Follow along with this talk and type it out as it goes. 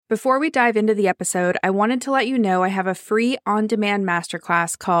Before we dive into the episode, I wanted to let you know I have a free on-demand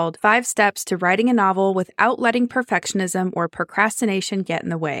masterclass called 5 Steps to Writing a Novel Without Letting Perfectionism or Procrastination Get in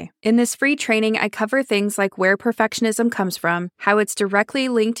the Way. In this free training, I cover things like where perfectionism comes from, how it's directly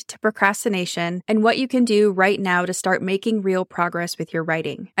linked to procrastination, and what you can do right now to start making real progress with your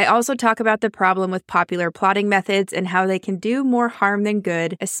writing. I also talk about the problem with popular plotting methods and how they can do more harm than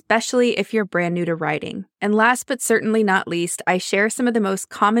good, especially if you're brand new to writing. And last but certainly not least, I share some of the most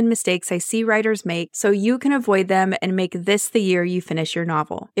common mistakes I see writers make so you can avoid them and make this the year you finish your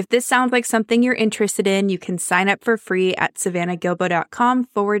novel. If this sounds like something you're interested in, you can sign up for free at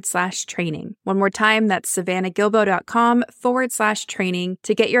savannahgilbo.com/training. One more time, that's savannahgilbo.com/training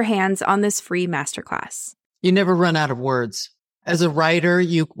to get your hands on this free masterclass. You never run out of words. As a writer,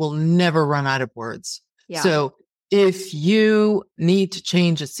 you will never run out of words. Yeah. So if you need to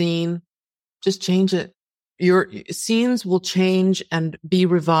change a scene, just change it. Your scenes will change and be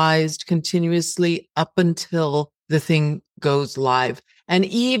revised continuously up until the thing goes live. And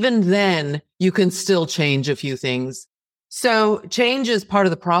even then, you can still change a few things. So change is part of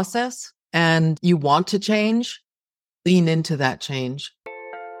the process, and you want to change, lean into that change.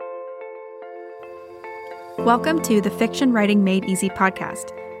 Welcome to the Fiction Writing Made Easy podcast.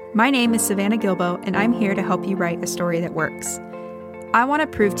 My name is Savannah Gilbo, and I'm here to help you write a story that works. I want to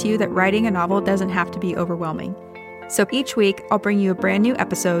prove to you that writing a novel doesn't have to be overwhelming. So each week, I'll bring you a brand new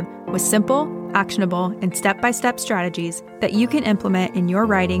episode with simple, actionable, and step-by-step strategies that you can implement in your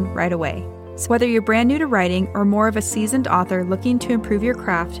writing right away. So whether you're brand new to writing or more of a seasoned author looking to improve your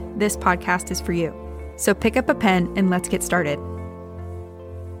craft, this podcast is for you. So pick up a pen and let's get started.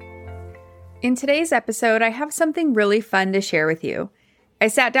 In today's episode, I have something really fun to share with you. I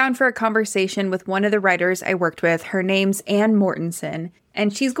sat down for a conversation with one of the writers I worked with. Her name's Mortensen,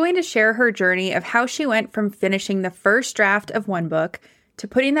 and she's going to share her journey of how she went from finishing the first draft of one book to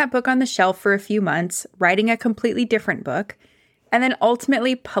putting that book on the shelf for a few months, writing a completely different book, and then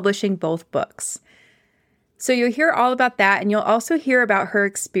ultimately publishing both books. So you'll hear all about that, and you'll also hear about her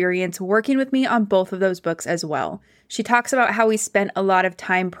experience working with me on both of those books as well. She talks about how we spent a lot of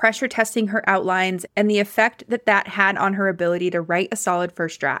time pressure testing her outlines and the effect that that had on her ability to write a solid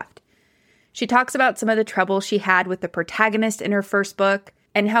first draft. She talks about some of the trouble she had with the protagonist in her first book,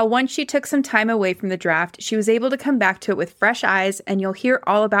 and how once she took some time away from the draft, she was able to come back to it with fresh eyes, and you'll hear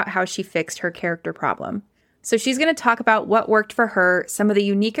all about how she fixed her character problem. So she's going to talk about what worked for her, some of the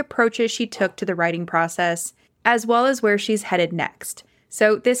unique approaches she took to the writing process, as well as where she's headed next.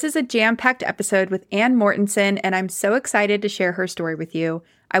 So this is a jam-packed episode with Mortensen, and I'm so excited to share her story with you.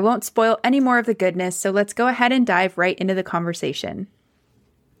 I won't spoil any more of the goodness, so let's go ahead and dive right into the conversation.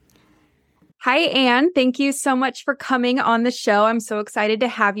 Hi, Anne. Thank you so much for coming on the show. I'm so excited to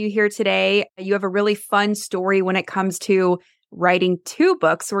have you here today. You have a really fun story when it comes to writing 2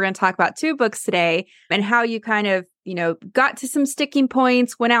 books. So we're going to talk about 2 books today and how you kind of, got to some sticking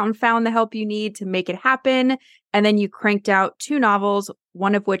points, went out and found the help you need to make it happen. And then you cranked out 2 novels,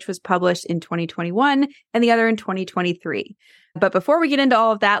 one of which was published in 2021 and the other in 2023. But before we get into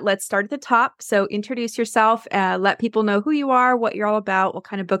all of that, let's start at the top. So introduce yourself, let people know who you are, what you're all about, what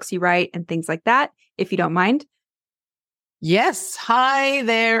kind of books you write, and things like that, if you don't mind. Yes. Hi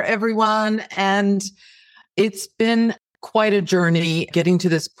there, everyone. And it's been quite a journey getting to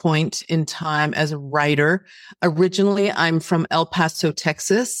this point in time as a writer. Originally, I'm from El Paso,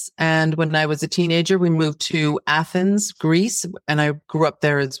 Texas. And when I was a teenager, we moved to Athens, Greece, and I grew up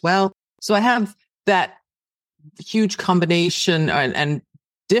there as well. So I have that huge combination and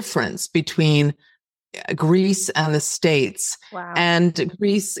difference between Greece and the States. Wow. And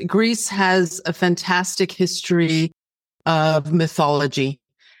Greece has a fantastic history of mythology.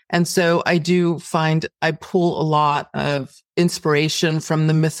 And so I do find I pull a lot of inspiration from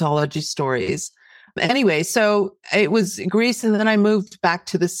the mythology stories. Anyway, so it was Greece, and then I moved back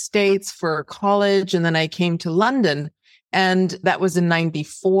to the States for college, and then I came to London, and that was in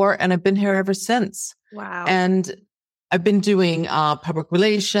 94, and I've been here ever since. Wow. And I've been doing public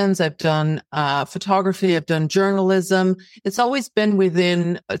relations. I've done photography. I've done journalism. It's always been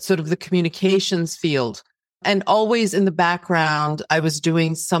within sort of the communications field. And always in the background, I was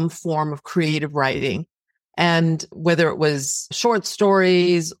doing some form of creative writing. And whether it was short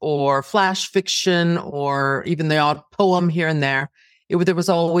stories or flash fiction or even the odd poem here and there, there was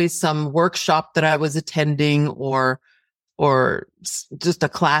always some workshop that I was attending or just a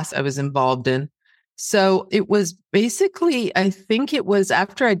class I was involved in. So it was basically, I think it was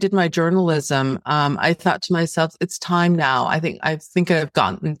after I did my journalism, I thought to myself, it's time now. I think I've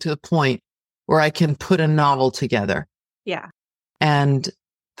gotten to the point where I can put a novel together. Yeah. And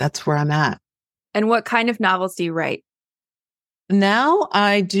that's where I'm at. And what kind of novels do you write? Now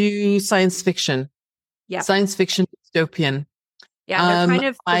I do science fiction. Yeah. Science fiction dystopian. Yeah, they're kind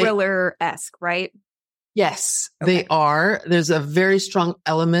of thriller-esque, right? Yes, Okay. they are. There's a very strong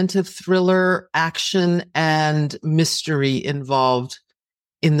element of thriller, action, and mystery involved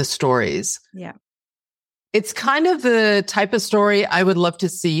in the stories. Yeah. It's kind of the type of story I would love to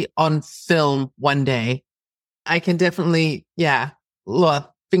see on film one day. I can definitely,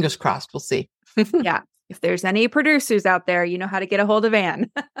 well, fingers crossed, we'll see. Yeah. If there's any producers out there, you know how to get a hold of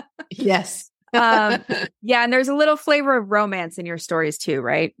Anne. Yes. Yeah, and there's a little flavor of romance in your stories too,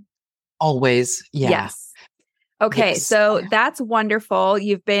 right? Always. Yeah. Yes. Okay, Yes. so that's wonderful.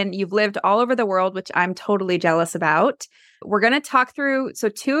 You've lived all over the world, which I'm totally jealous about. We're going to talk through, so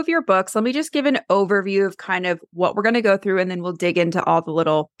two of your books. Let me just give an overview of kind of what we're going to go through, and then we'll dig into all the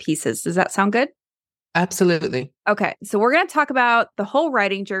little pieces. Does that sound good? Absolutely. Okay, so we're going to talk about the whole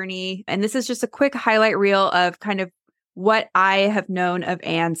writing journey, and this is just a quick highlight reel of kind of what I have known of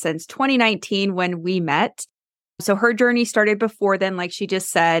Anne since 2019 when we met. So her journey started before then, like she just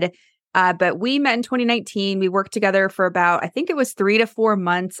said. But we met in 2019. We worked together for about, I think it was 3 to 4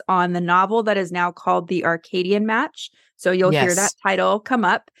 months on the novel that is now called The Arcadian Match. So you'll hear that title come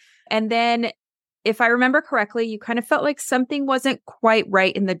up. And then, if I remember correctly, you kind of felt like something wasn't quite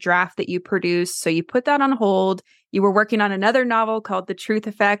right in the draft that you produced. So you put that on hold. You were working on another novel called The Truth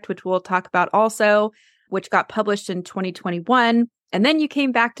Effect, which we'll talk about also, which got published in 2021. And then you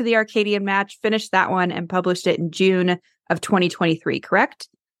came back to The Arcadian Match, finished that one, and published it in June of 2023, correct?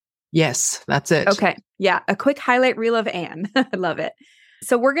 Yes, that's it. Okay. Yeah. A quick highlight reel of Anne. I love it.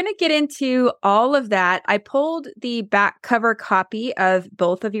 So we're going to get into all of that. I pulled the back cover copy of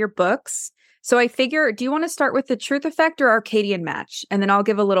both of your books. So I figure, do you want to start with The Truth Effect or Arcadian Match? And then I'll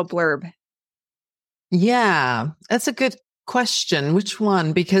give a little blurb. Yeah, that's a good question. Which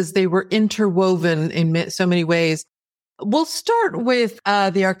one? Because they were interwoven in so many ways. We'll start with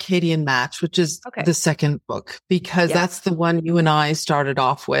The Arcadian Match, which is the second book, because that's the one you and I started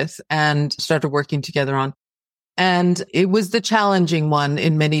off with and started working together on. And it was the challenging one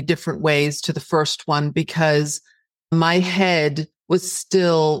in many different ways to the first one, because my head was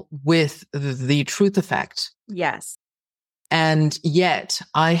still with the Truth Effect. Yes. And yet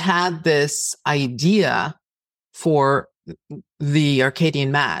I had this idea for The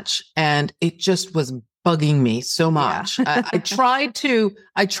Arcadian Match, and it just was bugging me so much. Yeah. I tried to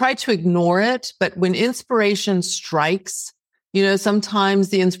ignore it, but when inspiration strikes, sometimes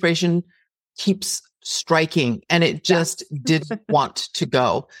the inspiration keeps striking and it just didn't want to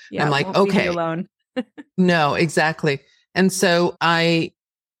go. Yeah, I'm like, okay, alone. No, exactly. And so I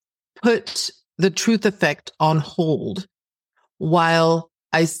put The Truth Effect on hold while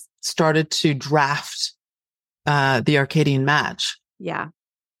I started to draft The Arcadian Match. Yeah.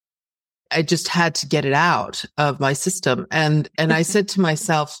 I just had to get it out of my system. And I said to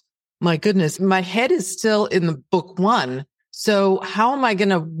myself, my goodness, my head is still in the book one. So how am I going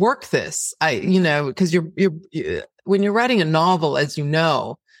to work this? Because when you're writing a novel, as you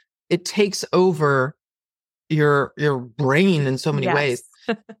know, it takes over your brain in so many ways.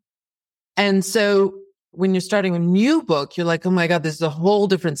 And so when you're starting a new book, you're like, oh my God, there's a whole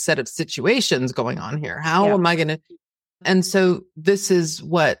different set of situations going on here. How am I going to? And so this is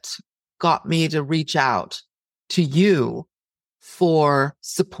what got me to reach out to you for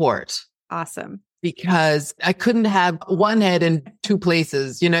support. Awesome. Because I couldn't have one head in two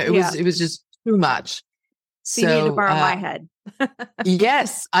places. It was just too much. So you need to borrow my head.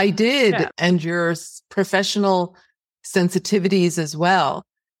 Yes, I did. Yeah. And your professional sensitivities as well.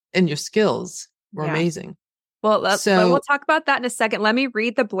 And your skills were amazing. Well, we'll talk about that in a second. Let me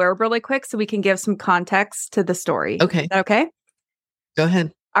read the blurb really quick so we can give some context to the story. Okay. Is that okay? Go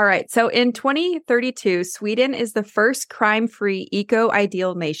ahead. All right. So in 2032, Sweden is the first crime-free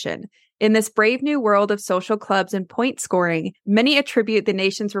eco-ideal nation. In this brave new world of social clubs and point scoring, many attribute the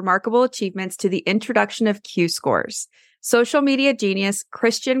nation's remarkable achievements to the introduction of Q-scores. Social media genius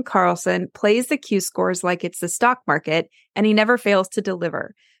Christian Carlson plays the Q-scores like it's the stock market, and he never fails to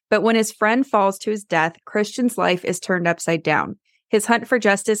deliver. But when his friend falls to his death, Christian's life is turned upside down. His hunt for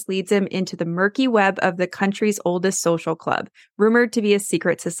justice leads him into the murky web of the country's oldest social club, rumored to be a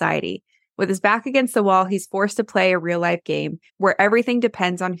secret society. With his back against the wall, he's forced to play a real-life game where everything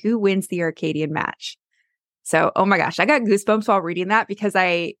depends on who wins the Arcadian Match. So, oh my gosh, I got goosebumps while reading that because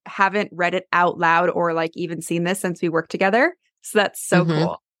I haven't read it out loud or even seen this since we worked together. So that's so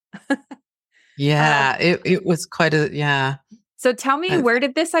cool. Yeah, it was quite So tell me, where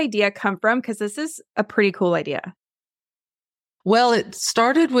did this idea come from? Because this is a pretty cool idea. Well, it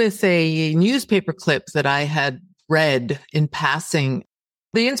started with a newspaper clip that I had read in passing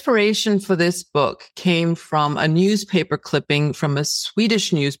The inspiration for this book came from a newspaper clipping from a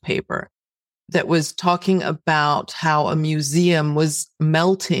Swedish newspaper that was talking about how a museum was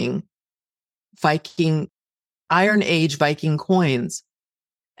melting Iron Age Viking coins.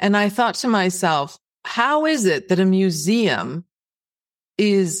 And I thought to myself, how is it that a museum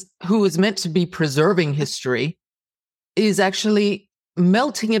who is meant to be preserving history is actually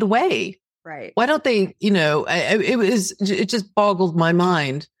melting it away? Right. Why don't they, it just boggled my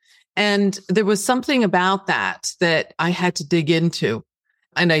mind. And there was something about that I had to dig into,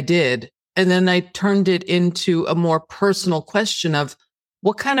 and I did. And then I turned it into a more personal question of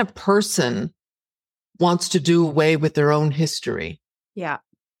what kind of person wants to do away with their own history. Yeah.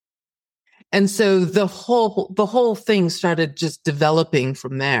 And so the whole thing started just developing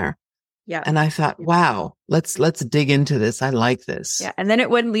from there. Yeah. And I thought, wow, let's dig into this. I like this. Yeah. And then it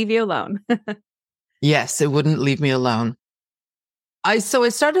wouldn't leave you alone. Yes, it wouldn't leave me alone. So I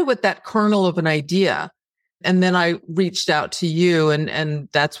started with that kernel of an idea, and then I reached out to you, and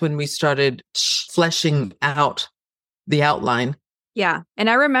that's when we started fleshing out the outline. Yeah. And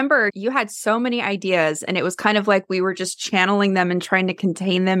I remember you had so many ideas, and it was kind of like we were just channeling them and trying to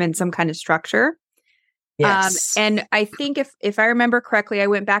contain them in some kind of structure. Yes. And I think if I remember correctly, I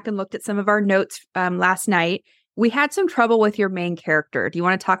went back and looked at some of our notes last night. We had some trouble with your main character. Do you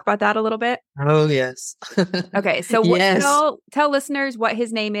want to talk about that a little bit? Oh, yes. Okay. So yes. tell listeners what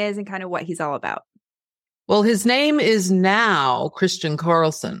his name is and kind of what he's all about. Well, his name is now Christian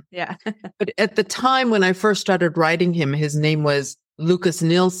Carlson. Yeah. But at the time when I first started writing him, his name was Lucas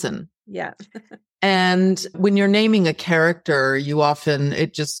Nilsson. Yeah. And when you're naming a character,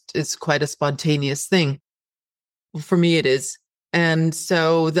 it's quite a spontaneous thing. For me, it is. And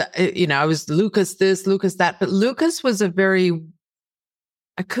so, I was Lucas this, Lucas that, but Lucas was I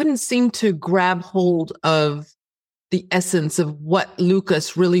couldn't seem to grab hold of the essence of what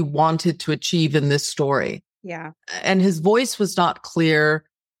Lucas really wanted to achieve in this story. Yeah. And his voice was not clear.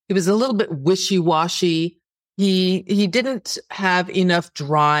 He was a little bit wishy-washy. He didn't have enough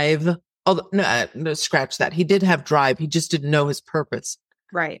drive. Although, no, scratch that. He did have drive. He just didn't know his purpose.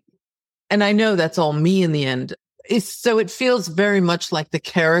 Right. And I know that's all me in the end. So it feels very much like the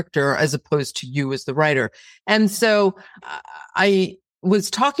character as opposed to you as the writer. And so I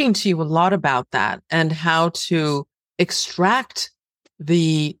was talking to you a lot about that and how to extract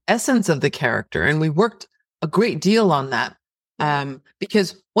the essence of the character. And we worked a great deal on that.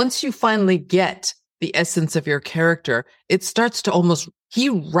 Because once you finally get the essence of your character, it starts to he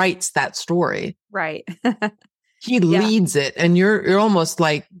writes that story. Right. He leads it, and you're almost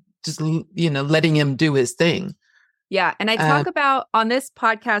like just, letting him do his thing. Yeah. And I talk about on this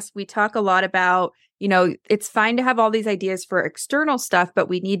podcast, we talk a lot about, it's fine to have all these ideas for external stuff, but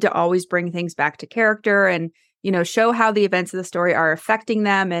we need to always bring things back to character and, show how the events of the story are affecting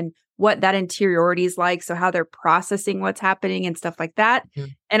them and what that interiority is like. So how they're processing what's happening and stuff like that. Mm-hmm.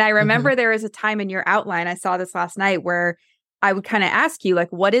 And I remember there was a time in your outline, I saw this last night, where I would kind of ask you,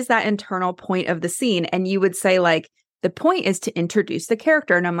 like, what is that internal point of the scene? And you would say, like, the point is to introduce the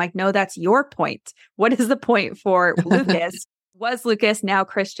character. And I'm like, no, that's your point. What is the point for Lucas? Was Lucas, now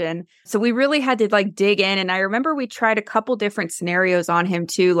Christian. So we really had to dig in. And I remember we tried a couple different scenarios on him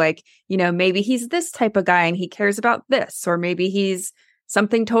too. Like, maybe he's this type of guy and he cares about this, or maybe he's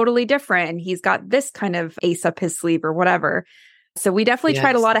something totally different and he's got this kind of ace up his sleeve or whatever. So we definitely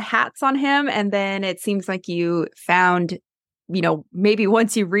tried a lot of hats on him. And then it seems like you found, maybe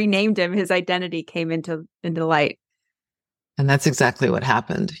once you renamed him, his identity came into light. And that's exactly what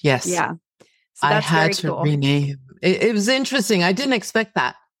happened. Yes. Yeah. So I had to rename. It was interesting. I didn't expect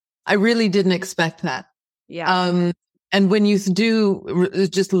that. I really didn't expect that. Yeah. And when you do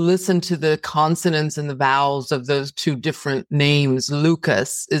just listen to the consonants and the vowels of those two different names,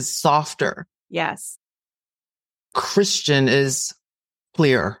 Lucas is softer. Yes. Christian is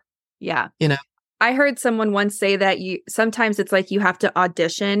clear. Yeah. I heard someone once say that sometimes it's like you have to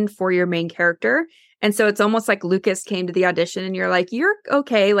audition for your main character. And so it's almost like Lucas came to the audition and you're like, you're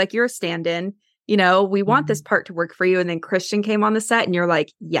okay. Like, you're a stand-in, we want this part to work for you. And then Christian came on the set and you're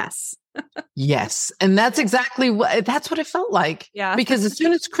like, yes. Yes. And that's exactly what it felt like. Yeah. Because as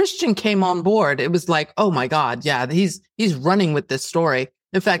soon as Christian came on board, it was like, oh my God. Yeah. He's running with this story.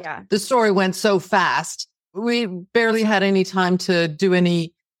 In fact, the story went so fast. We barely had any time to do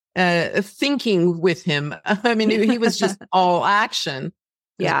any thinking with him. I mean, he was just all action.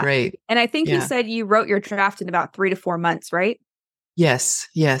 Yeah. Great. And I think you said you wrote your draft in about 3 to 4 months, right? Yes.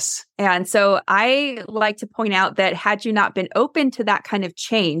 Yes. And so I like to point out that had you not been open to that kind of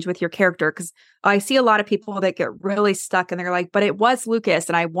change with your character, because I see a lot of people that get really stuck and they're like, but it was Lucas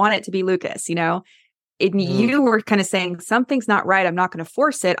and I want it to be Lucas, You were kind of saying something's not right. I'm not going to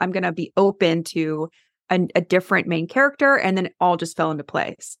force it. I'm going to be open to a different main character, and then it all just fell into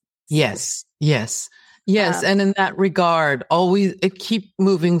place. Yes. And in that regard, always keep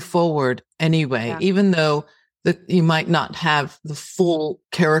moving forward anyway, even though you might not have the full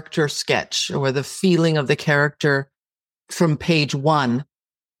character sketch or the feeling of the character from page one.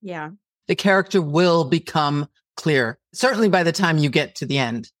 Yeah. The character will become clear. Certainly by the time you get to the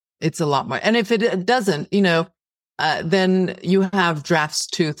end, it's a lot more. And if it doesn't, then you have drafts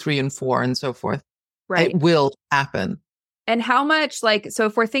 2, 3, and 4 and so forth. Right. It will happen. And how much, so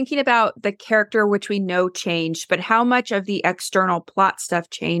if we're thinking about the character, which we know changed, but how much of the external plot stuff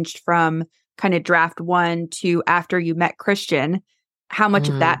changed from kind of draft 1 to after you met Christian? How much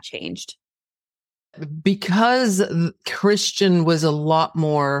of that changed? Because Christian was a lot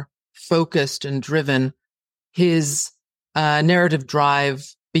more focused and driven, his narrative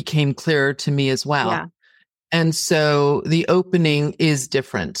drive became clearer to me as well. Yeah. And so the opening is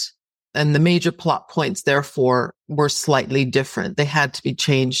different. And the major plot points, therefore, were slightly different. They had to be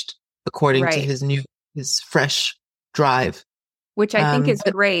changed according to his fresh drive. Which I think is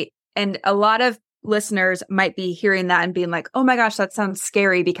great. And a lot of listeners might be hearing that and being like, oh my gosh, that sounds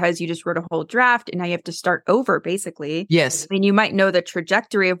scary because you just wrote a whole draft and now you have to start over, basically. Yes. I mean, you might know the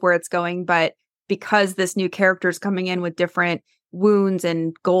trajectory of where it's going, but because this new character is coming in with different wounds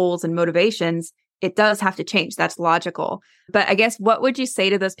and goals and motivations, it does have to change. That's logical. But I guess what would you say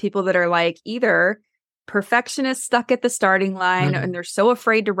to those people that are like either perfectionists stuck at the starting line and they're so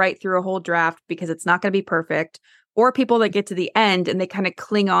afraid to write through a whole draft because it's not going to be perfect, or people that get to the end and they kind of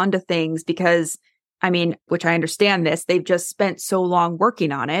cling on to things because, I mean, which I understand this, they've just spent so long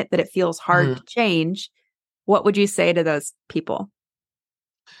working on it that it feels hard to change. What would you say to those people?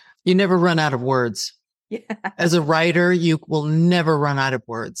 You never run out of words. Yeah. As a writer, you will never run out of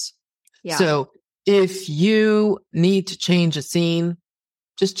words. Yeah. So if you need to change a scene,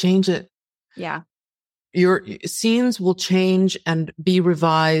 just change it. Yeah. Your scenes will change and be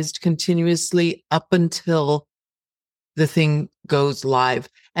revised continuously up until the thing goes live.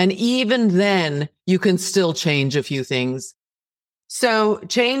 And even then, you can still change a few things. So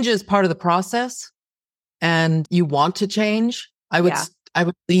change is part of the process, and you want to change. I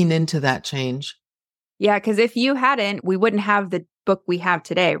would lean into that change. Yeah, because if you hadn't, we wouldn't have the book we have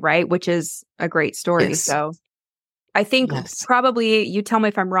today, right? Which is a great story. Yes. So I think probably, you tell me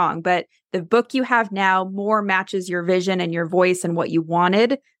if I'm wrong, but the book you have now more matches your vision and your voice and what you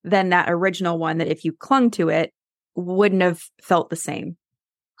wanted than that original one that if you clung to it, wouldn't have felt the same.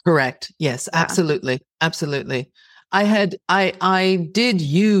 Correct. Yes, absolutely. Absolutely. I did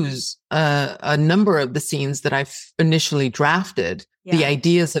use a number of the scenes that I initially drafted, the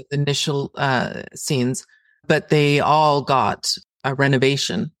ideas of the initial scenes, but they all got a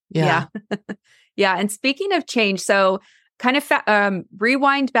renovation. Yeah. Yeah. And speaking of change, so kind of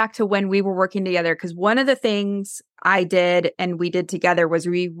rewind back to when we were working together, because one of the things I did and we did together was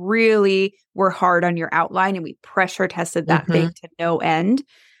we really were hard on your outline and we pressure tested that thing to no end.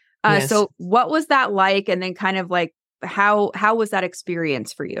 So what was that like? And then kind of like, how was that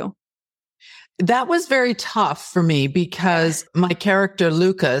experience for you? That was very tough for me because my character,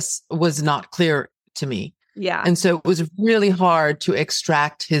 Lucas, was not clear to me. Yeah. And so it was really hard to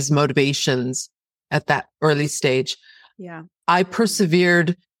extract his motivations at that early stage. Yeah. I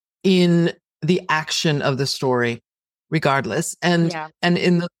persevered in the action of the story regardless. And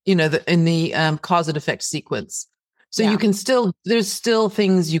in the, in the cause and effect sequence. So you can there's still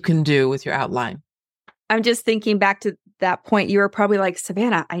things you can do with your outline. I'm just thinking back to that point. You were probably like,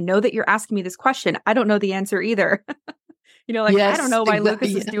 Savannah, I know that you're asking me this question. I don't know the answer either. I don't know why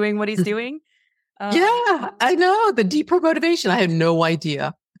Lucas is doing what he's doing. I know the deeper motivation. I had no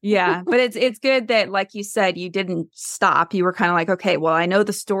idea. Yeah, but it's good that, like you said, you didn't stop. You were kind of like, okay, well, I know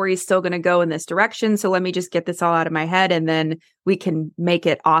the story is still going to go in this direction, so let me just get this all out of my head, and then we can make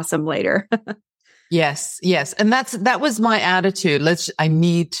it awesome later. Yes, and that was my attitude. I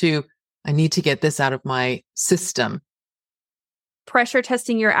need to get this out of my system. Pressure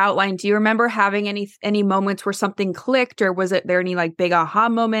testing your outline. Do you remember having any moments where something clicked, or was there any like big aha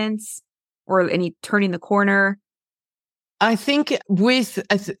moments, or any turning the corner? I think it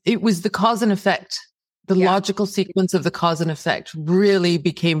was the cause and effect. The logical sequence of the cause and effect really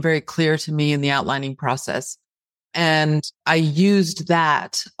became very clear to me in the outlining process. And I used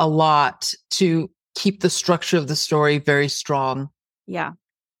that a lot to keep the structure of the story very strong. Yeah.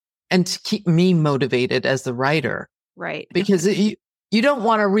 And to keep me motivated as the writer. Right. Because you don't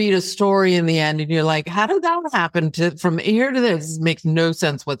want to read a story in the end and you're like, how did that happen from here to this? It makes no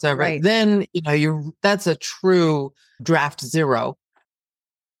sense whatsoever. Right. Then, that's a true draft 0.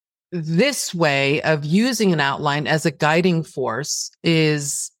 this way of using an outline as a guiding force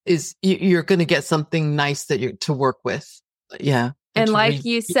is you're going to get something nice that you to work with. Yeah. And like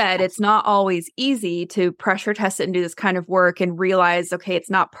you said, it's not always easy to pressure test it and do this kind of work and realize, okay, it's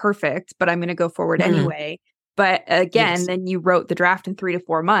not perfect, but I'm going to go forward anyway. But again, then you wrote the draft in 3 to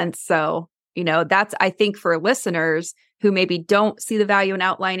 4 months. So, that's, I think, for listeners who maybe don't see the value in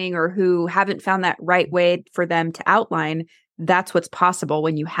outlining or who haven't found that right way for them to outline, that's what's possible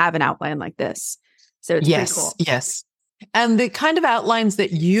when you have an outline like this. So it's pretty cool. Yes. And the kind of outlines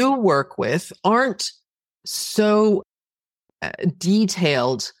that you work with aren't so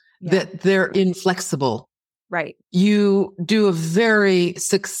detailed that they're inflexible. Right. You do a very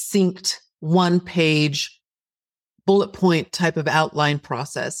succinct 1-page bullet point type of outline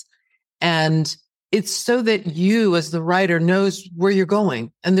process. And it's so that you as the writer knows where you're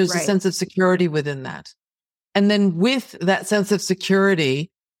going. And there's a sense of security within that. And then with that sense of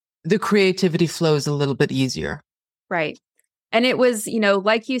security, the creativity flows a little bit easier. Right. And it was,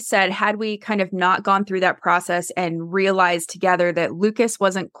 like you said, had we kind of not gone through that process and realized together that Lucas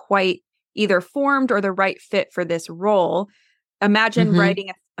wasn't quite either formed or the right fit for this role, imagine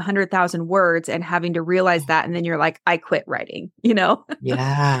writing 100,000 words and having to realize that. And then you're like, I quit writing,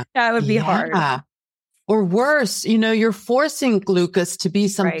 Yeah. That would be hard. Or worse, you're forcing Lucas to be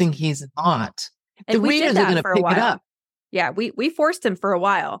something he's not. And the readers are going to pick it up. Yeah, we forced him for a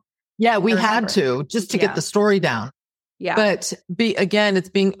while. Yeah, we had to just to get the story down. Yeah. But it's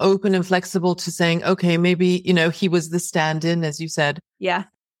being open and flexible to saying, okay, maybe, he was the stand-in, as you said. Yeah.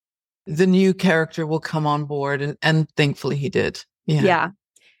 The new character will come on board. And thankfully he did. Yeah. Yeah.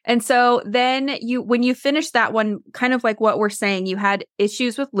 And so then when you finished that one, kind of like what we're saying, you had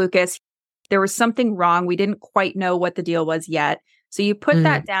issues with Lucas. There was something wrong. We didn't quite know what the deal was yet. So you put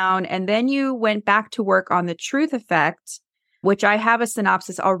that down and then you went back to work on the truth effect, which I have a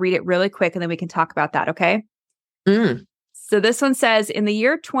synopsis. I'll read it really quick and then we can talk about that. Okay. So this one says, in the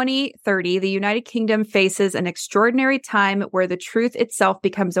year 2030, the United Kingdom faces an extraordinary time where the truth itself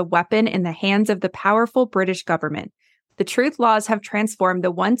becomes a weapon in the hands of the powerful British government. The truth laws have transformed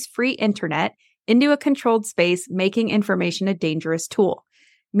the once free internet into a controlled space, making information a dangerous tool.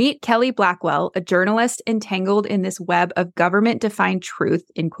 Meet Kelly Blackwell, a journalist entangled in this web of government-defined truth,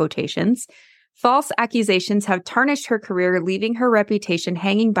 in quotations. False accusations have tarnished her career, leaving her reputation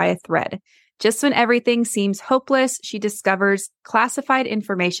hanging by a thread. Just when everything seems hopeless, she discovers classified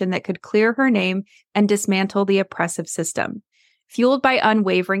information that could clear her name and dismantle the oppressive system. Fueled by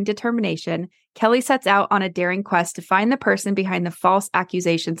unwavering determination, Kelly sets out on a daring quest to find the person behind the false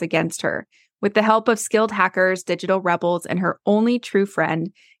accusations against her. With the help of skilled hackers, digital rebels, and her only true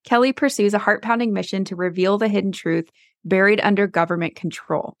friend, Kelly pursues a heart-pounding mission to reveal the hidden truth buried under government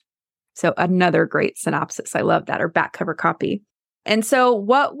control. So another great synopsis. I love that, or back cover copy. And so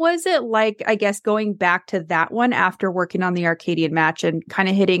what was it like, I guess, going back to that one after working on the Arcadian match and kind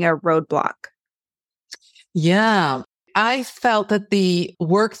of hitting a roadblock? Yeah, I felt that the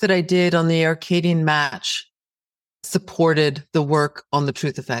work that I did on the Arcadian match supported the work on the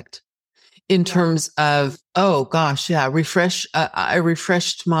truth effect in terms of, I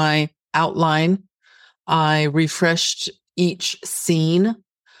refreshed my outline. I refreshed each scene.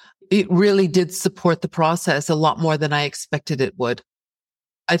 It really did support the process a lot more than I expected it would.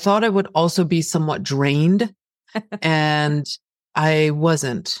 I thought I would also be somewhat drained, and I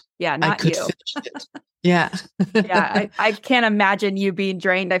wasn't. Yeah, not I could you. finish it. Yeah. Yeah, I can't imagine you being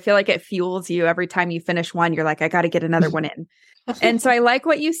drained. I feel like it fuels you every time you finish one. You're like, I got to get another one in. And so I like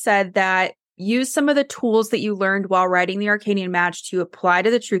what you said, that use some of the tools that you learned while writing the Arcadian match to apply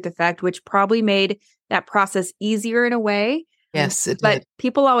to the truth effect, which probably made that process easier in a way. Yes, it But did.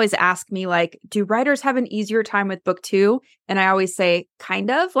 people always ask me, like, do writers have an easier time with book 2? And I always say,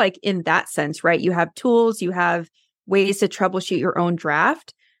 kind of, like, in that sense, right? You have tools, you have ways to troubleshoot your own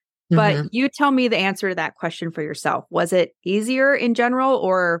draft. But you tell me the answer to that question for yourself. Was it easier in general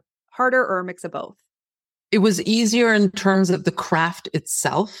or harder, or a mix of both? It was easier in terms of the craft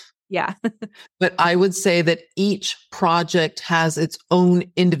itself. Yeah. But I would say that each project has its own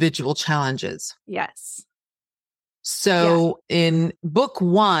individual challenges. Yes. So in book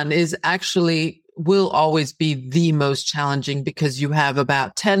 1 will always be the most challenging because you have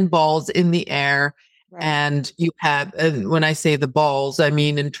about 10 balls in the air. Right. And you have, when I say the balls, I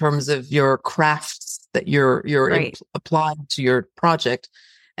mean in terms of your crafts that you're applying to your project.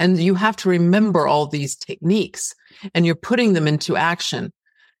 And you have to remember all these techniques and you're putting them into action.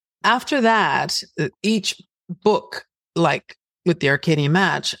 After that, each book, like with the Arcadian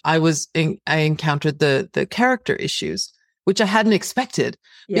match, I encountered the character issues, which I hadn't expected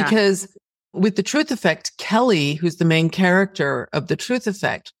because with the truth effect, Kelly, who's the main character of the truth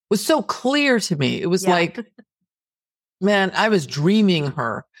effect, was so clear to me. It was like, man, I was dreaming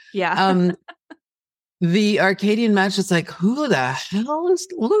her. Yeah. The Arcadian match is like, who the hell is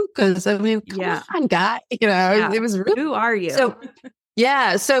Lucas? I mean, come on, guy. It was really, who are you? So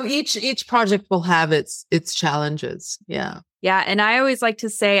yeah. So each project will have its challenges. Yeah. Yeah. And I always like to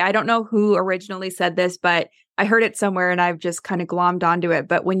say, I don't know who originally said this, but I heard it somewhere and I've just kind of glommed onto it.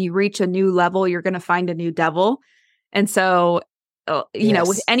 But when you reach a new level, you're going to find a new devil. And so,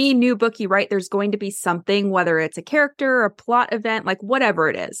 with any new book you write, there's going to be something, whether it's a character, a plot event, like whatever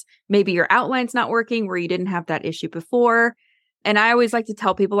it is. Maybe your outline's not working where you didn't have that issue before. And I always like to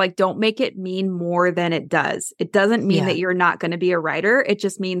tell people, like, don't make it mean more than it does. It doesn't mean that you're not going to be a writer. It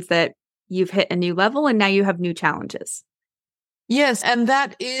just means that you've hit a new level and now you have new challenges. Yes. And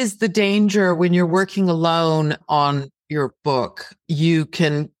that is the danger when you're working alone on your book. You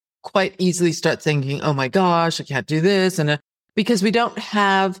can quite easily start thinking, oh my gosh, I can't do this. And because we don't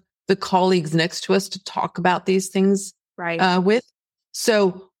have the colleagues next to us to talk about these things with.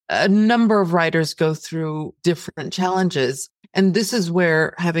 So a number of writers go through different challenges. And this is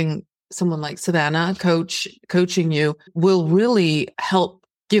where having someone like Savannah coaching you will really help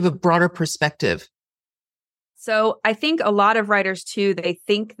give a broader perspective. So I think a lot of writers too, they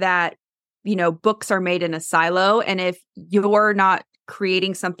think that, books are made in a silo. And if you're not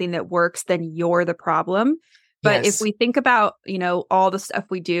creating something that works, then you're the problem. But if we think about, all the stuff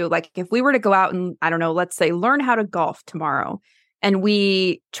we do, like if we were to go out and, I don't know, let's say learn how to golf tomorrow and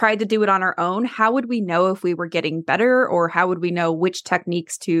we tried to do it on our own, how would we know if we were getting better or how would we know which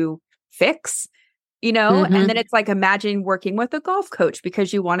techniques to fix? And then it's like, imagine working with a golf coach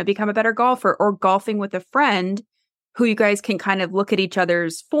because you want to become a better golfer or golfing with a friend who you guys can kind of look at each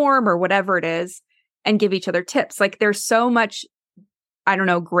other's form or whatever it is and give each other tips. Like there's so much, I don't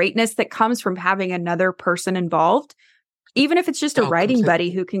know, greatness that comes from having another person involved, even if it's just a writing buddy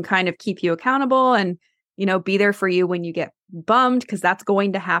who can kind of keep you accountable and, be there for you when you get bummed, because that's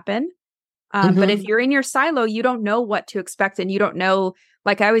going to happen. But if you're in your silo, you don't know what to expect. And you don't know,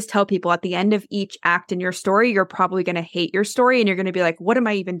 like I always tell people at the end of each act in your story, you're probably going to hate your story and you're going to be like, what am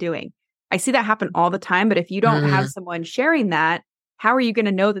I even doing? I see that happen all the time. But if you don't have someone sharing that, how are you going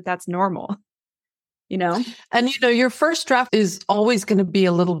to know that that's normal? And, your first draft is always going to be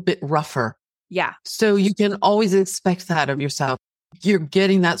a little bit rougher. Yeah. So you can always expect that of yourself. You're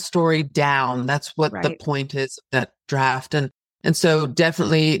getting that story down. That's what the point is of that draft. And so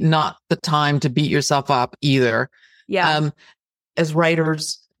definitely not the time to beat yourself up either. Yeah. As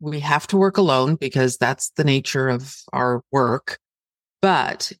writers, we have to work alone because that's the nature of our work.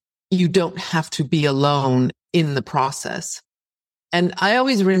 But you don't have to be alone in the process. And I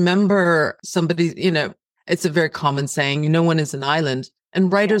always remember somebody, it's a very common saying, no one is an island,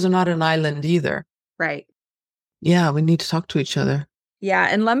 and writers are not an island either. Right. Yeah, we need to talk to each other. Yeah.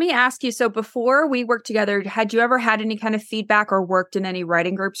 And let me ask you, so before we worked together, had you ever had any kind of feedback or worked in any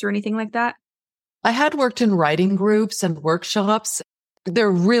writing groups or anything like that? I had worked in writing groups and workshops.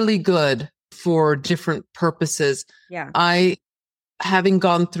 They're really good for different purposes. Yeah. Having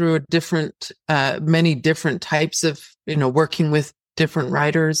gone through many different types of, working with different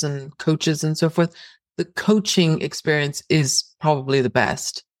writers and coaches and so forth, the coaching experience is probably the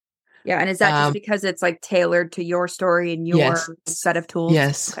best. Yeah. And is that just because it's like tailored to your story and your set of tools?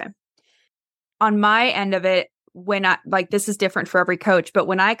 Yes. Okay. On my end of it, when I this is different for every coach, but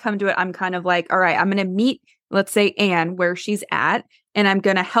when I come to it, I'm kind of like, all right, I'm going to meet, let's say Anne, where she's at, and I'm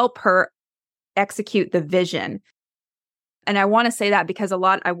going to help her execute the vision. And I want to say that because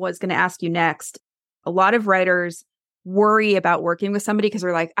I was going to ask you next, a lot of writers worry about working with somebody because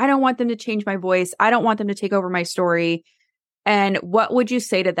they're like, I don't want them to change my voice. I don't want them to take over my story. And what would you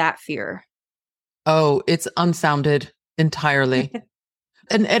say to that fear? Oh, it's unfounded entirely.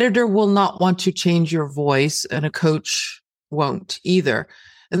 An editor will not want to change your voice, and a coach won't either.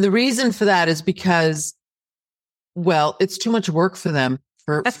 And the reason for that is because, well, it's too much work for them,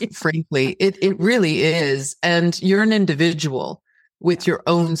 frankly. It really is. And you're an individual with your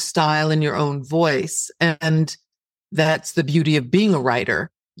own style and your own voice. And that's the beauty of being a writer.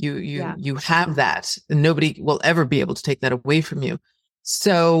 You have that, and nobody will ever be able to take that away from you.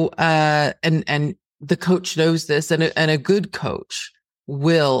 So, and the coach knows this, and a good coach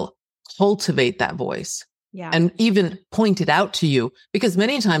will cultivate that voice and even point it out to you, because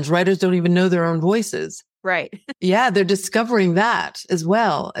many times writers don't even know their own voices. Right. Yeah. They're discovering that as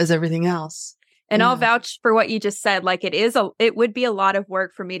well as everything else. And I'll vouch for what you just said. Like it would be a lot of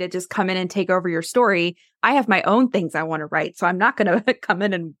work for me to just come in and take over your story. I have my own things I want to write, so I'm not going to come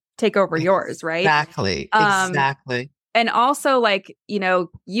in and take over yours. Right. Exactly. Exactly. And also,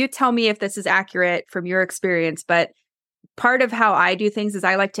 you tell me if this is accurate from your experience, but part of how I do things is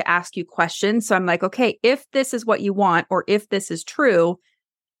I like to ask you questions. So I'm like, okay, if this is what you want, or if this is true,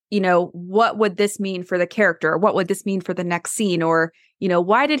 what would this mean for the character? What would this mean for the next scene? Or,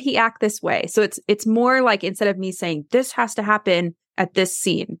 why did he act this way? So it's more like, instead of me saying this has to happen at this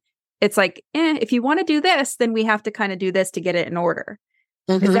scene, it's like, if you want to do this, then we have to kind of do this to get it in order.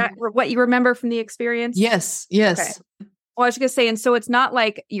 Mm-hmm. Is that what you remember from the experience? Yes. Okay. Well, I was going to say, and so it's not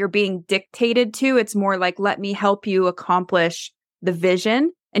like you're being dictated to, it's more like, let me help you accomplish the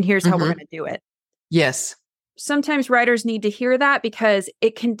vision, and here's how we're going to do it. Yes. Sometimes writers need to hear that because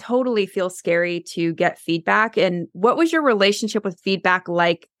it can totally feel scary to get feedback. And what was your relationship with feedback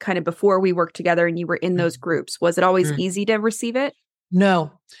like kind of before we worked together and you were in those groups? Was it always easy to receive it?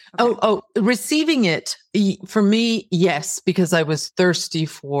 No. Okay. Receiving it for me, yes, because I was thirsty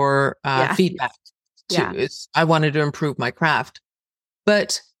for feedback. I wanted to improve my craft.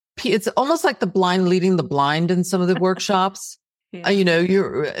 But it's almost like the blind leading the blind in some of the workshops.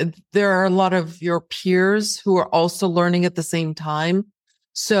 There are a lot of your peers who are also learning at the same time.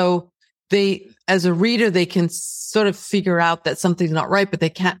 So as a reader, they can sort of figure out that something's not right, but they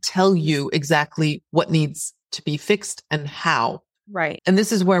can't tell you exactly what needs to be fixed and how. Right. And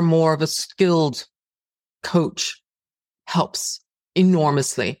this is where more of a skilled coach helps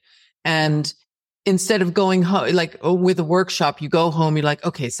enormously. And instead of going home, like with a workshop, you go home, you're like,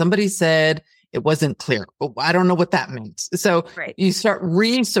 okay, somebody said it wasn't clear. Oh, I don't know what that means. So you start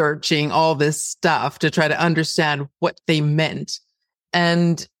researching all this stuff to try to understand what they meant.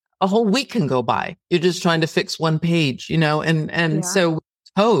 And a whole week can go by. You're just trying to fix one page, so with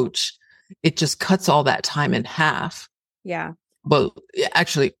coach, it just cuts all that time in half. Yeah. Well,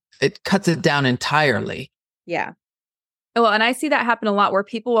 actually, it cuts it down entirely. Yeah. Well, and I see that happen a lot where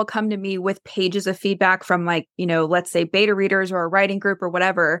people will come to me with pages of feedback from let's say beta readers or a writing group or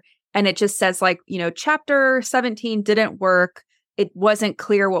whatever. And it just says chapter 17 didn't work. It wasn't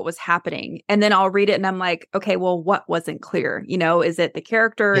clear what was happening. And then I'll read it and I'm like, okay, well, what wasn't clear? Is it the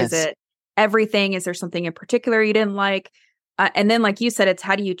character? Yes. Is it everything? Is there something in particular you didn't like? And then, like you said, it's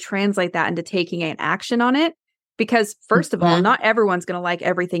how do you translate that into taking an action on it? Because first of all, not everyone's going to like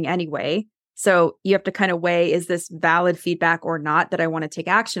everything anyway. So you have to kind of weigh, is this valid feedback or not that I want to take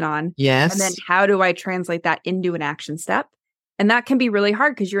action on? Yes. And then how do I translate that into an action step? And that can be really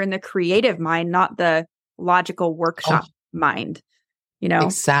hard because you're in the creative mind, not the logical workshop mind,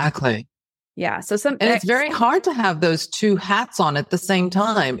 Exactly. Yeah. So and it's very hard to have those two hats on at the same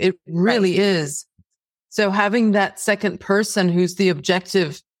time. It really is. So having that second person who's the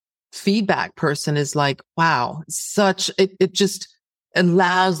objective feedback person is like, wow, it just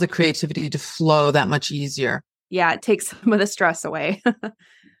allows the creativity to flow that much easier. Yeah, it takes some of the stress away.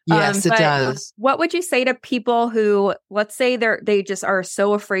 Yes, it does. What would you say to people who, let's say they just are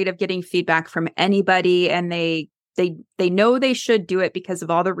so afraid of getting feedback from anybody, and they know they should do it because of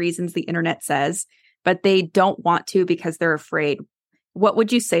all the reasons the internet says, but they don't want to because they're afraid? What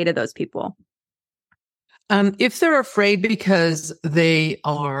would you say to those people? If they're afraid because they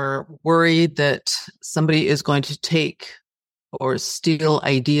are worried that somebody is going to take or steal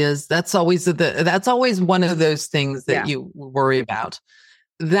ideas, that's always one of those things that you worry about.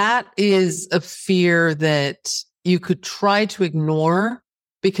 That is a fear that you could try to ignore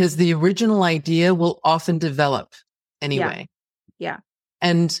because the original idea will often develop anyway. Yeah.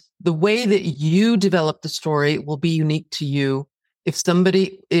 And the way that you develop the story will be unique to you. If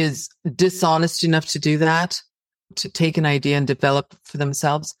somebody is dishonest enough to do that, to take an idea and develop it for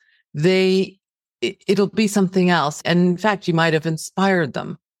themselves, it'll be something else. And in fact, you might have inspired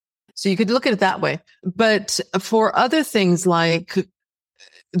them. So you could look at it that way. But for other things like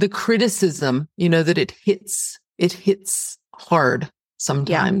the criticism, that it hits hard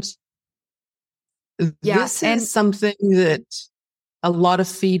sometimes. This is something that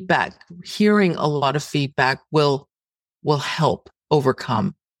hearing a lot of feedback will help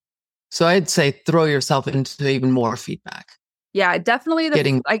overcome. So I'd say throw yourself into even more feedback. Yeah, definitely.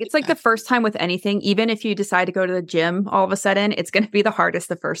 It's like the first time with anything. Even if you decide to go to the gym, all of a sudden, it's going to be the hardest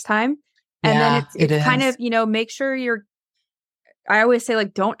the first time. And then it's kind of, make sure I always say,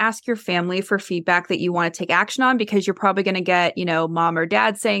 don't ask your family for feedback that you want to take action on, because you're probably going to get, mom or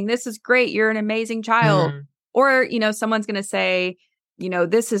dad saying, this is great, you're an amazing child. Or, someone's going to say,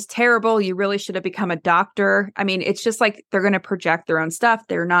 this is terrible, you really should have become a doctor. I mean, it's just like they're going to project their own stuff.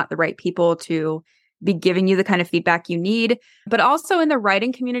 They're not the right people to be giving you the kind of feedback you need. But also in the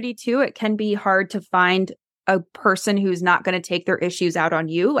writing community too, it can be hard to find a person who's not going to take their issues out on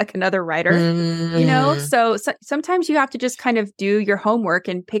you, like another writer, So sometimes you have to just kind of do your homework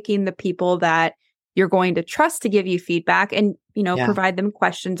and picking the people that you're going to trust to give you feedback and, provide them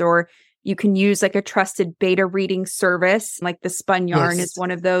questions or You can use like a trusted beta reading service, like the Spun Yarn is Yes.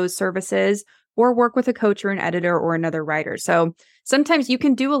 one of those services, or work with a coach or an editor or another writer. So sometimes you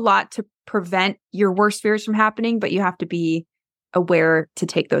can do a lot to prevent your worst fears from happening, but you have to be aware to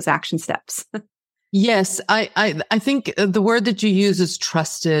take those action steps. Yes, I think the word that you use is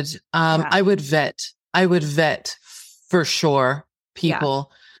trusted. Yeah. I would vet. I would vet for sure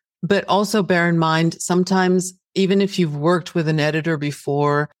people, but also bear in mind sometimes even if you've worked with an editor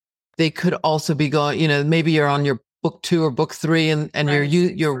before, they could also be going. Maybe you're on your book 2 or book 3, and Right.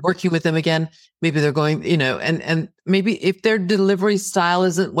 you're working with them again. Maybe they're going. And maybe if their delivery style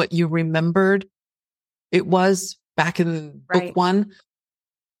isn't what you remembered it was back in Right. book 1.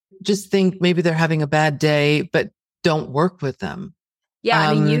 Just think maybe they're having a bad day, but don't work with them. Yeah,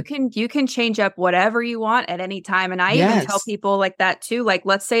 I mean, you can change up whatever you want at any time. And I even tell people like that too. Like,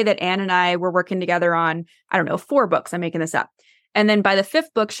 let's say that Anne and I were working together on, I don't know, 4 books. I'm making this up. And then by the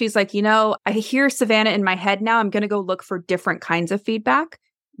 5th book, she's like, I hear Savannah in my head now. I'm going to go look for different kinds of feedback.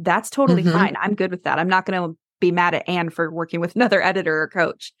 That's totally fine. I'm good with that. I'm not going to be mad at Anne for working with another editor or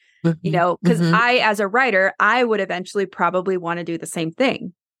coach, because I, as a writer, I would eventually probably want to do the same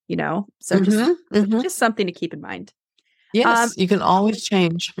thing. So just something to keep in mind. Yes, you can always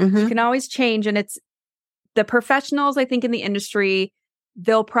change. You can always change. And it's the professionals, I think, in the industry,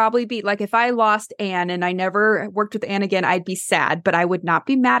 they'll probably be like, if I lost Anne and I never worked with Anne again, I'd be sad, but I would not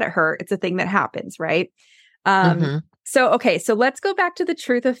be mad at her. It's a thing that happens, right? So let's go back to the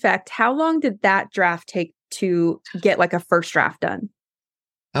Truth Effect. How long did that draft take to get like a first draft done?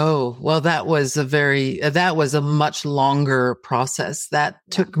 Oh, well, that was a much longer process. That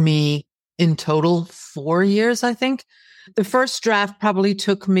took me in total 4 years, I think. The first draft probably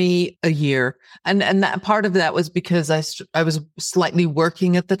took me a year. And that part of that was because I was slightly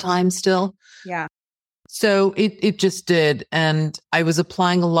working at the time still. Yeah. So it just did. And I was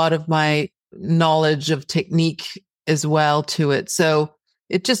applying a lot of my knowledge of technique as well to it. So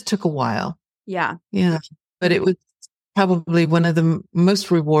it just took a while. Yeah. Yeah. But it was probably one of the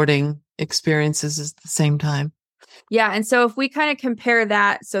most rewarding experiences at the same time. Yeah. And so if we kind of compare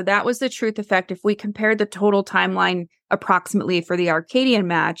that, so that was the Truth Effect. If we compare the total timeline approximately for the Arcadian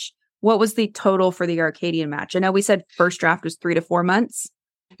match, what was the total for the Arcadian match? I know we said first draft was 3 to 4 months.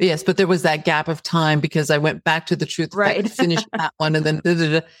 Yes, but there was that gap of time because I went back to the Truth Effect to finish that one. And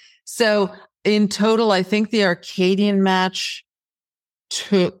then, so in total, I think the Arcadian match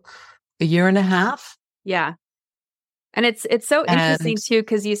took a year and a half. Yeah. And it's so interesting too,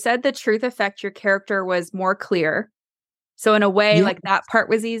 because you said the Truth Effect, your character was more clear. So in a way, like that part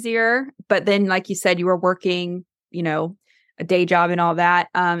was easier. But then, like you said, you were working, a day job and all that.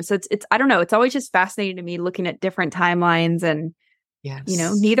 So it's I don't know. It's always just fascinating to me looking at different timelines and,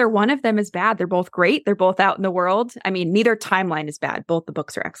 neither one of them is bad. They're both great. They're both out in the world. I mean, neither timeline is bad. Both the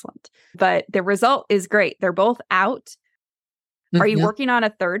books are excellent, but the result is great. They're both out. Are you working on a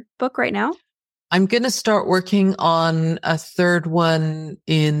 3rd book right now? I'm going to start working on a 3rd one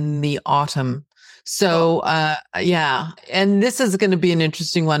in the autumn. So, and this is going to be an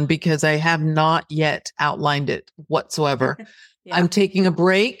interesting one because I have not yet outlined it whatsoever. I'm taking a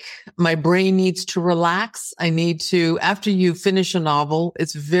break. My brain needs to relax. I need to, after you finish a novel,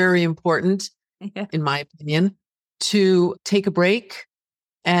 it's very important, in my opinion, to take a break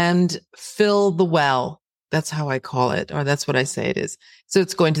and fill the well. That's how I call it, or that's what I say it is. So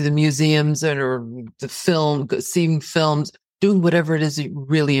it's going to the museums or the film, seeing films, doing whatever it is you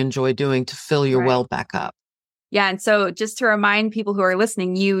really enjoy doing to fill your well back up. Yeah. And so just to remind people who are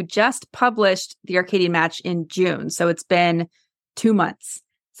listening, you just published the Arcadian match in June. So it's been 2 months.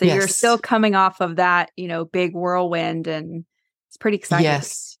 So you're still coming off of that, big whirlwind, and it's pretty exciting.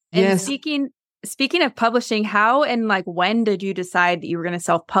 Yes. And speaking of publishing, how and like when did you decide that you were going to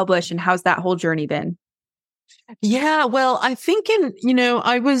self-publish, and how's that whole journey been? Yeah, well, I think I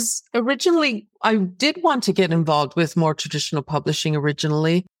did want to get involved with more traditional publishing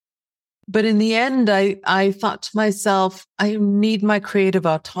originally. But in the end, I thought to myself, I need my creative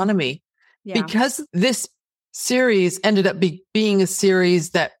autonomy because this series ended up being a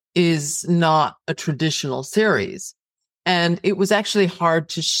series that is not a traditional series. And it was actually hard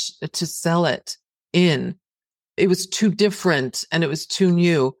to sell it in. It was too different and it was too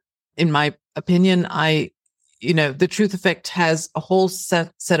new. In my opinion, the Truth Effect has a whole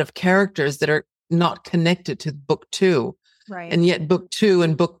set of characters that are not connected to book 2. Right. And yet book 2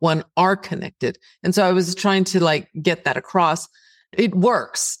 and book 1 are connected. And so I was trying to get that across. It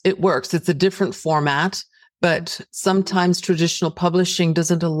works. It's a different format, but sometimes traditional publishing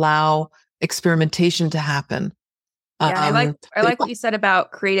doesn't allow experimentation to happen. Yeah, I like what you said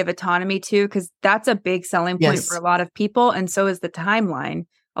about creative autonomy too, because that's a big selling point for a lot of people. And so is the timeline.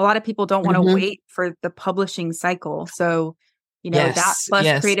 a lot of people don't want to Mhm. wait for the publishing cycle. So, that Yes, plus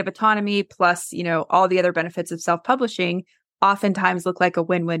yes, creative autonomy, plus, all the other benefits of self-publishing oftentimes look like a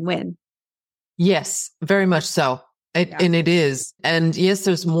win-win-win. yes, very much so. Yeah. And it is. And yes,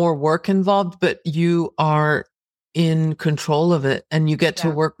 there's more work involved, but you are in control of it and you get to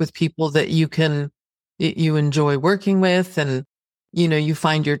Yeah. work with people that you enjoy working with, and, you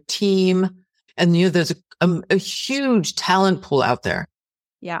find your team, and, there's a huge talent pool out there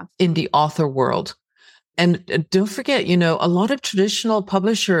Yeah. in the author world. And don't forget, a lot of traditional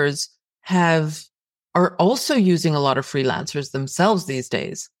publishers are also using a lot of freelancers themselves these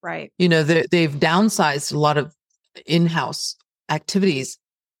days. Right. They've downsized a lot of in-house activities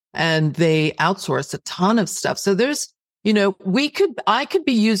and they outsource a ton of stuff. So there's, I could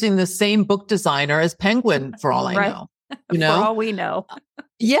be using the same book designer as Penguin for all I Right. know, For all we know.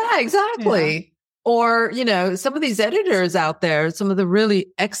 Yeah, Yeah. exactly. Or, some of these editors out there, some of the really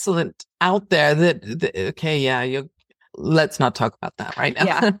excellent out there okay, yeah, let's not talk about that right now.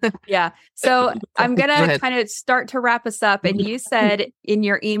 Yeah. Yeah. So I'm going Go to ahead. kind of start to wrap us up. And you said in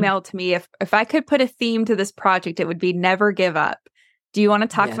your email to me, if I could put a theme to this project, it would be never give up. Do you want to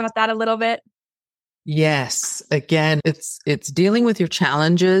talk Yes. about that a little bit? Yes. Again, it's dealing with your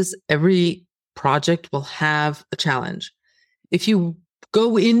challenges. Every project will have a challenge. If you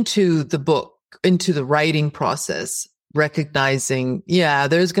go into the writing process, recognizing, yeah,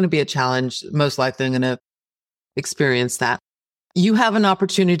 there's going to be a challenge. Most likely I'm going to experience that. You have an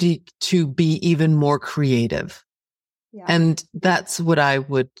opportunity to be even more creative. Yeah. And that's what I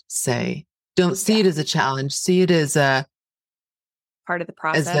would say. Don't see it as a challenge. See it as Part of the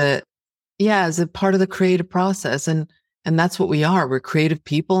process. as a part of the creative process. And that's what we are. We're creative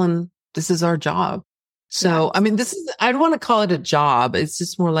people and this is our job. So, Yeah. I mean, I don't want to call it a job. It's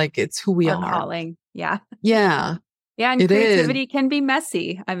just more like it's who we Our are. calling. Yeah. Yeah. Yeah. And It is. creativity can be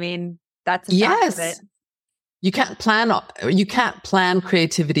messy. I mean, that's a fact of it. Yes. You can't plan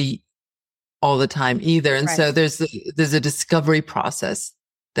creativity all the time either. And so Right. there's a discovery process.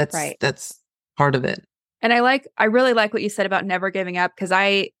 Right. That's part of it. And I really like what you said about never giving up, because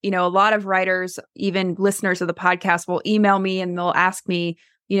a lot of writers, even listeners of the podcast, will email me and they'll ask me,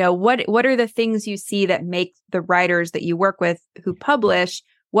 what are the things you see that make the writers that you work with who publish,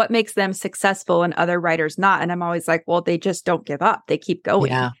 what makes them successful and other writers not? And I'm always like, well, they just don't give up. They keep going,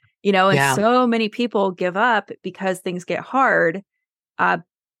 Yeah. and Yeah. so many people give up because things get hard, but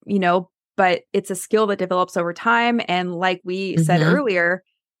it's a skill that develops over time. And like we said Mhm. earlier,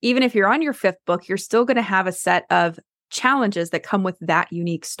 even if you're on your fifth book, you're still going to have a set of challenges that come with that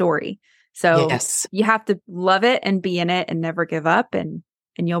unique story. So Yes. you have to love it and be in it and never give up, and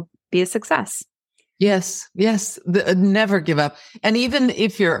you'll be a success. Yes. Yes. Never give up. And even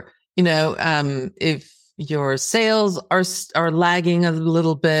if if your sales are lagging a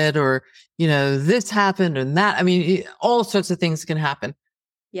little bit, or, this happened and that, I mean, all sorts of things can happen.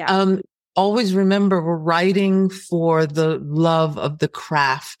 Yeah. Always remember, we're writing for the love of the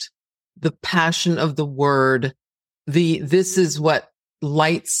craft, the passion of the word. This is what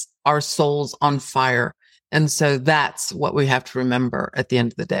lights our souls on fire. And so that's what we have to remember at the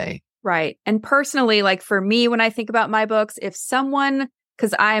end of the day. Right. And personally, like for me, when I think about my books, if someone,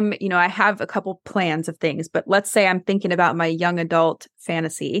 because I have a couple plans of things, but let's say I'm thinking about my young adult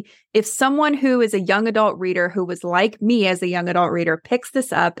fantasy. If someone who is a young adult reader who was like me as a young adult reader picks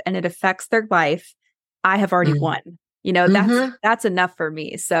this up and it affects their life, I have already Mhm. won. Mhm. That's enough for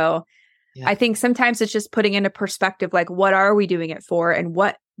me. So Yeah. I think sometimes it's just putting into perspective, like, what are we doing it for and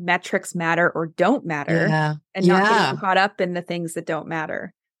what metrics matter or don't matter, Yeah. and not getting caught up in the things that don't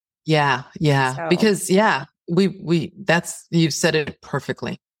matter. Yeah. Yeah. So, Because you've said it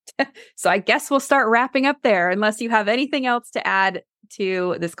perfectly. so I guess we'll start wrapping up there, unless you have anything else to add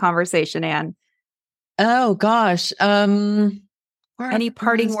to this conversation, Anne. Oh gosh. Any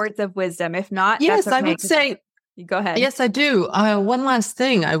parting words of wisdom? If not, Yes, that's okay, I would say, you go ahead. yes, I do. One last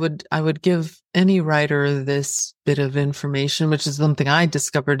thing, I would give any writer this bit of information, which is something I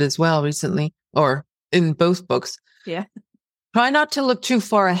discovered as well recently, or in both books. Yeah. Try not to look too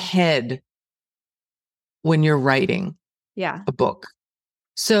far ahead when you're writing Yeah. a book.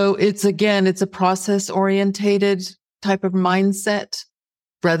 So it's a process orientated type of mindset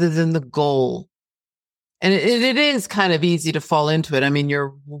rather than the goal. And it is kind of easy to fall into it. I mean,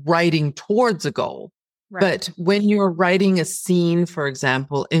 you're writing towards a goal. Right. But when you're writing a scene, for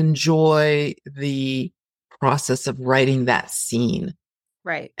example, enjoy the process of writing that scene.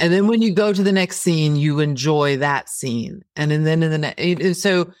 Right. And then when you go to the next scene, you enjoy that scene. And then in the next,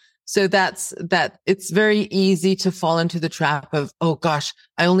 so that's that. It's very easy to fall into the trap of, oh gosh,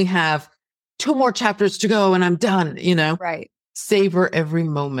 I only have 2 more chapters to go and I'm done, Right. savor every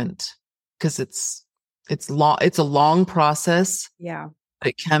moment because it's a long process. Yeah.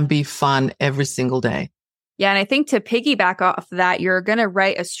 It can be fun every single day. Yeah. And I think to piggyback off that, you're going to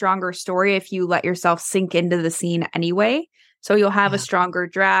write a stronger story if you let yourself sink into the scene anyway. So you'll have a stronger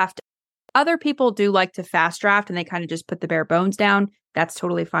draft. Other people do like to fast draft and they kind of just put the bare bones down. That's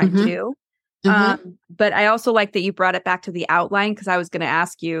totally fine too. But I also like that you brought it back to the outline because I was going to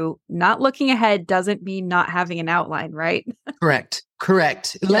ask you, not looking ahead doesn't mean not having an outline, right? Correct.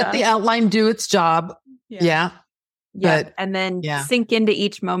 Let the outline do its job. Yeah. But, and then sink into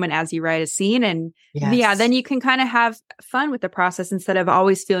each moment as you write a scene. And then you can kind of have fun with the process instead of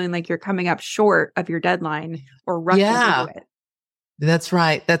always feeling like you're coming up short of your deadline or rushing into it. That's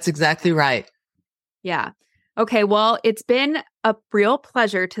right. That's exactly right. Yeah. Okay. Well, it's been a real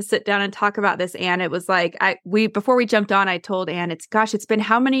pleasure to sit down and talk about this, Anne. It was like before we jumped on, I told Anne, it's been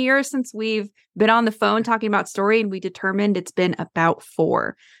how many years since we've been on the phone talking about story, and we determined it's been about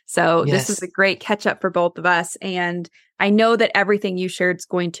 4. So this is a great catch up for both of us. And I know that everything you shared is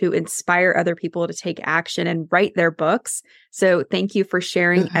going to inspire other people to take action and write their books. So thank you for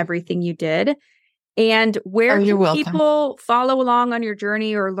sharing everything you did. And where can people follow along on your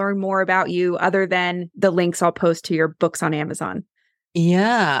journey or learn more about you other than the links I'll post to your books on Amazon?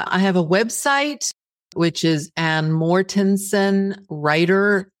 Yeah, I have a website, which is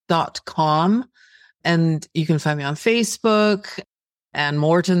AnneMortensenWriter.com. And you can find me on Facebook, Anne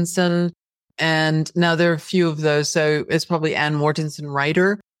Mortensen. And now there are a few of those. So it's probably Anne Mortensen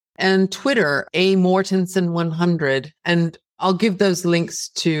Writer, and Twitter, Mortensen100. And I'll give those links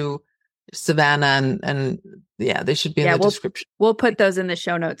to Savannah and they should be in the description. We'll put those in the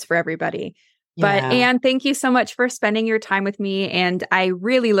show notes for everybody. But Anne, thank you so much for spending your time with me. And I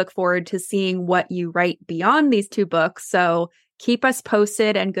really look forward to seeing what you write beyond these 2 books. So keep us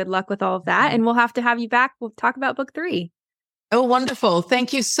posted and good luck with all of that. And we'll have to have you back. We'll talk about book 3. Oh, wonderful.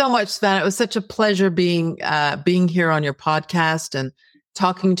 Thank you so much, Savannah. It was such a pleasure being here on your podcast and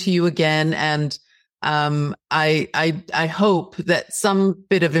talking to you again. And I hope that some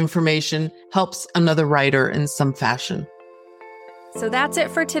bit of information helps another writer in some fashion. So that's it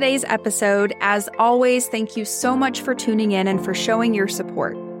for today's episode. As always, thank you so much for tuning in and for showing your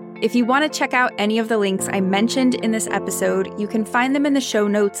support. If you want to check out any of the links I mentioned in this episode, you can find them in the show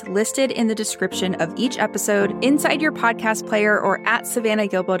notes listed in the description of each episode inside your podcast player or at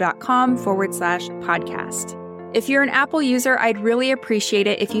savannahgilbo.com/podcast. If you're an Apple user, I'd really appreciate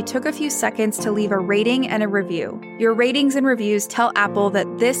it if you took a few seconds to leave a rating and a review. Your ratings and reviews tell Apple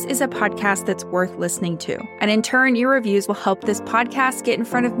that this is a podcast that's worth listening to. And in turn, your reviews will help this podcast get in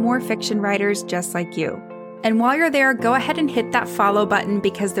front of more fiction writers just like you. And while you're there, go ahead and hit that follow button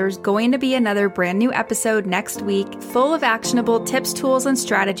because there's going to be another brand new episode next week full of actionable tips, tools, and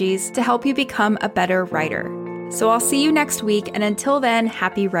strategies to help you become a better writer. So I'll see you next week, and until then,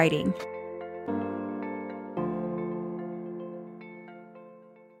 happy writing.